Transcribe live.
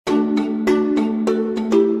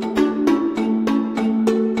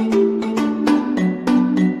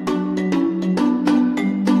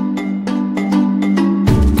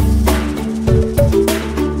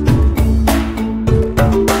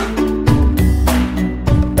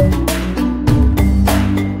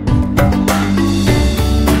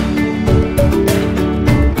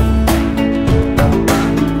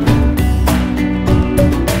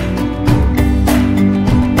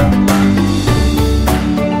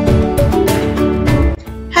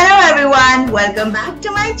Welcome back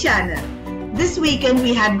to my channel. This weekend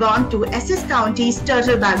we had gone to Essex County's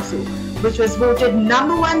Turtleback Zoo, which was voted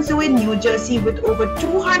 #1 zoo in New Jersey with over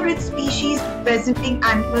 200 species representing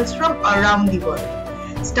animals from around the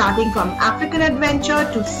world. Starting from African adventure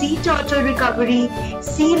to sea turtle recovery,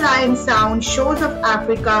 sea lion sound, shores of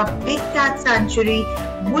Africa, big cat sanctuary,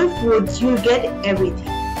 wolf woods, you'll get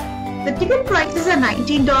everything. The ticket prices are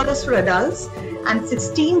 $19 for adults and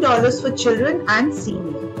 $16 for children and seniors.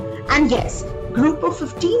 And yes, group of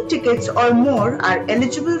 15 tickets or more are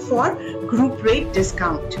eligible for group rate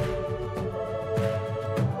discount.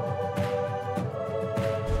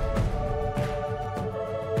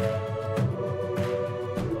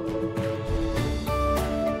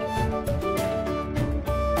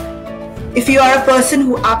 If you are a person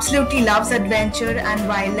who absolutely loves adventure and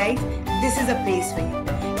wildlife, this is a place for you.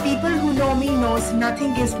 People who know me knows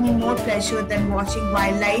nothing gives me more pleasure than watching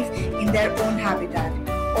wildlife in their own habitat.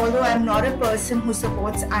 Although I am not a person who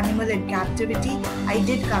supports animal in captivity, I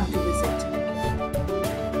did come to visit.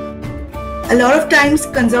 A lot of times,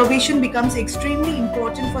 conservation becomes extremely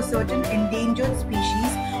important for certain endangered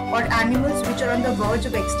species or animals which are on the verge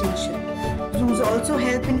of extinction. Zoos also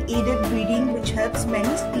help in aided breeding, which helps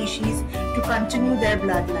many species to continue their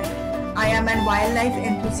bloodline. I am a wildlife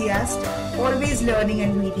enthusiast, always learning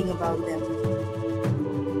and reading about them.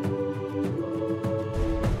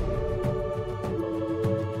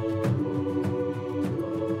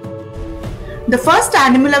 The first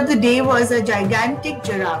animal of the day was a gigantic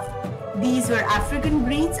giraffe. These were African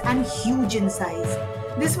breeds and huge in size.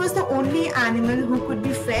 This was the only animal who could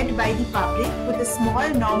be fed by the public with a small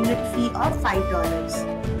nominal fee of $5.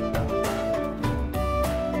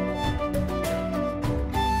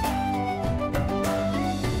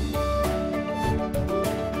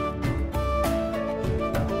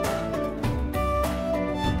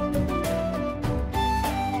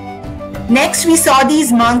 Next, we saw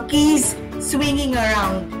these monkeys swinging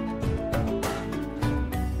around.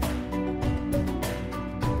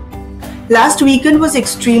 Last weekend was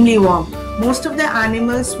extremely warm. Most of the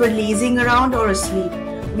animals were lazing around or asleep.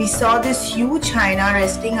 We saw this huge hyena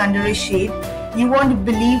resting under a shade. You won't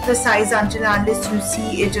believe the size unless you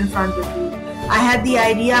see it in front of you. I had the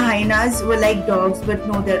idea hyenas were like dogs, but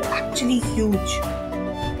no, they're actually huge.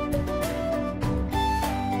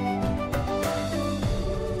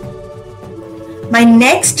 My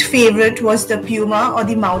next favorite was the puma or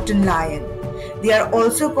the mountain lion. They are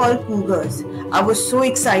also called cougars. I was so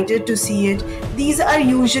excited to see it. These are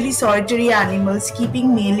usually solitary animals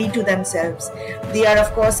keeping mainly to themselves. They are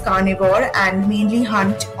of course carnivore and mainly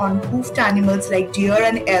hunt on hoofed animals like deer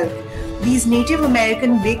and elk. These Native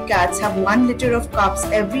American big cats have 1 litter of cubs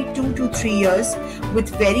every 2 to 3 years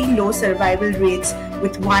with very low survival rates,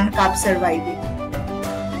 with 1 cub surviving.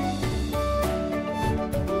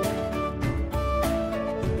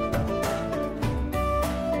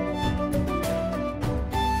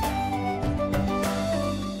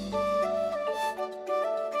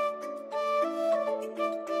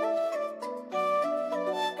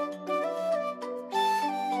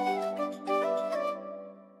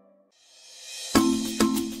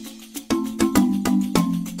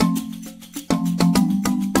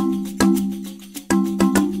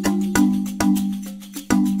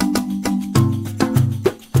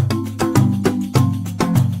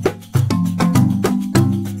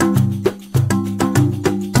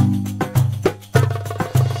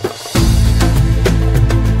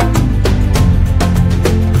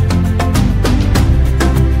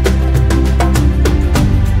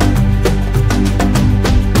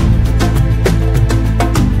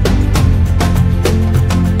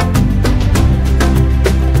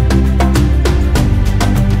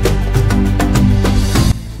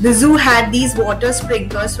 The zoo had these water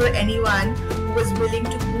sprinklers for anyone who was willing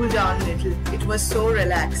to cool down a little. It was so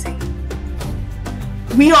relaxing.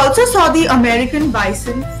 We also saw the American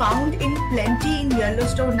bison, found in plenty in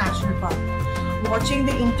Yellowstone National Park. Watching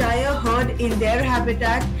the entire herd in their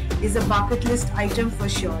habitat is a bucket list item for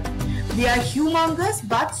sure. They are humongous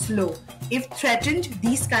but slow. If threatened,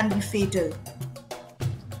 these can be fatal.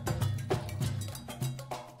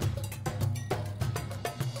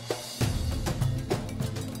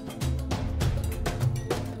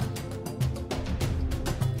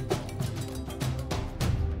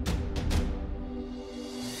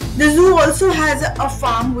 The zoo also has a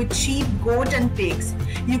farm with sheep, goat and pigs.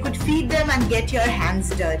 You could feed them and get your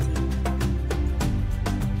hands dirty.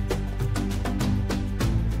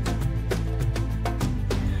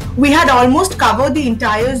 We had almost covered the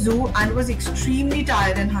entire zoo and was extremely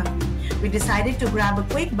tired and hungry. We decided to grab a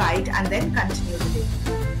quick bite and then continue the day.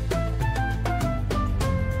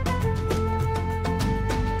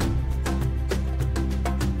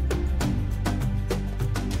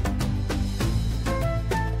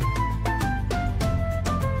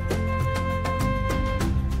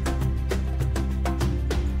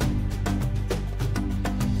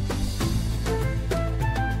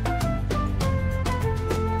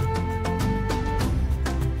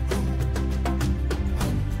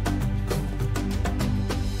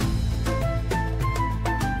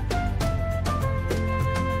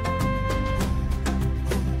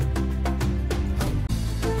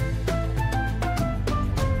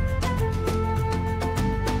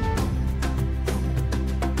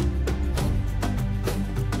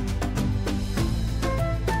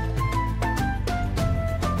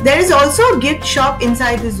 There is also a gift shop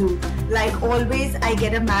inside the zoo. Like always, I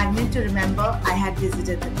get a magnet to remember I had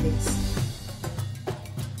visited the place.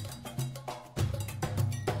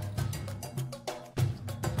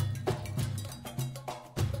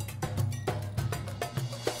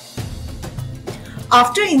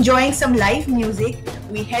 After enjoying some live music,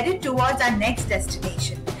 we headed towards our next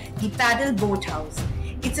destination, the Paddle Boathouse.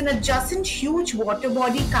 It's an adjacent huge water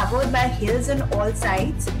body covered by hills on all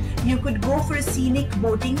sides. You could go for a scenic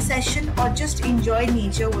boating session or just enjoy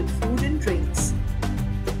nature with food and drinks.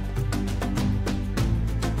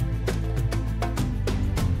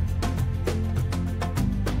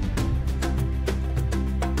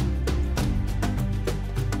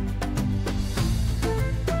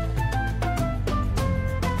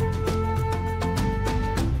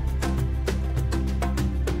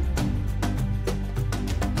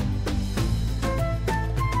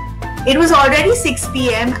 It was already 6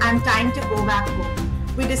 p.m. and time to go back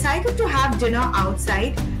home. We decided to have dinner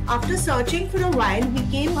outside. After searching for a while, we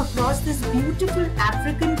came across this beautiful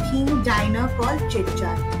African-themed diner called Chit.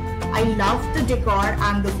 I loved the decor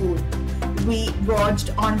and the food. We gorged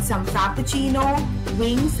on some frappuccino,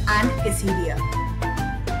 wings and quesadilla.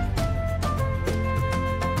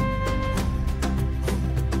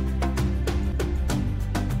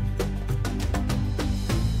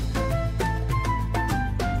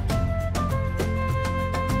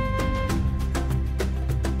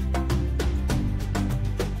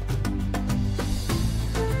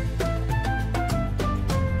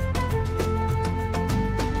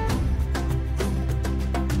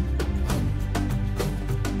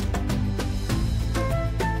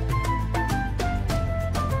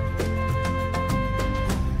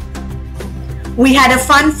 We had a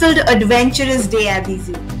fun-filled, adventurous day at the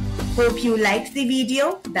zoo. Hope you liked the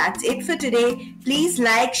video. That's it for today. Please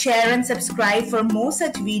like, share and subscribe for more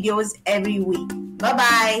such videos every week.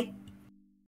 Bye-bye.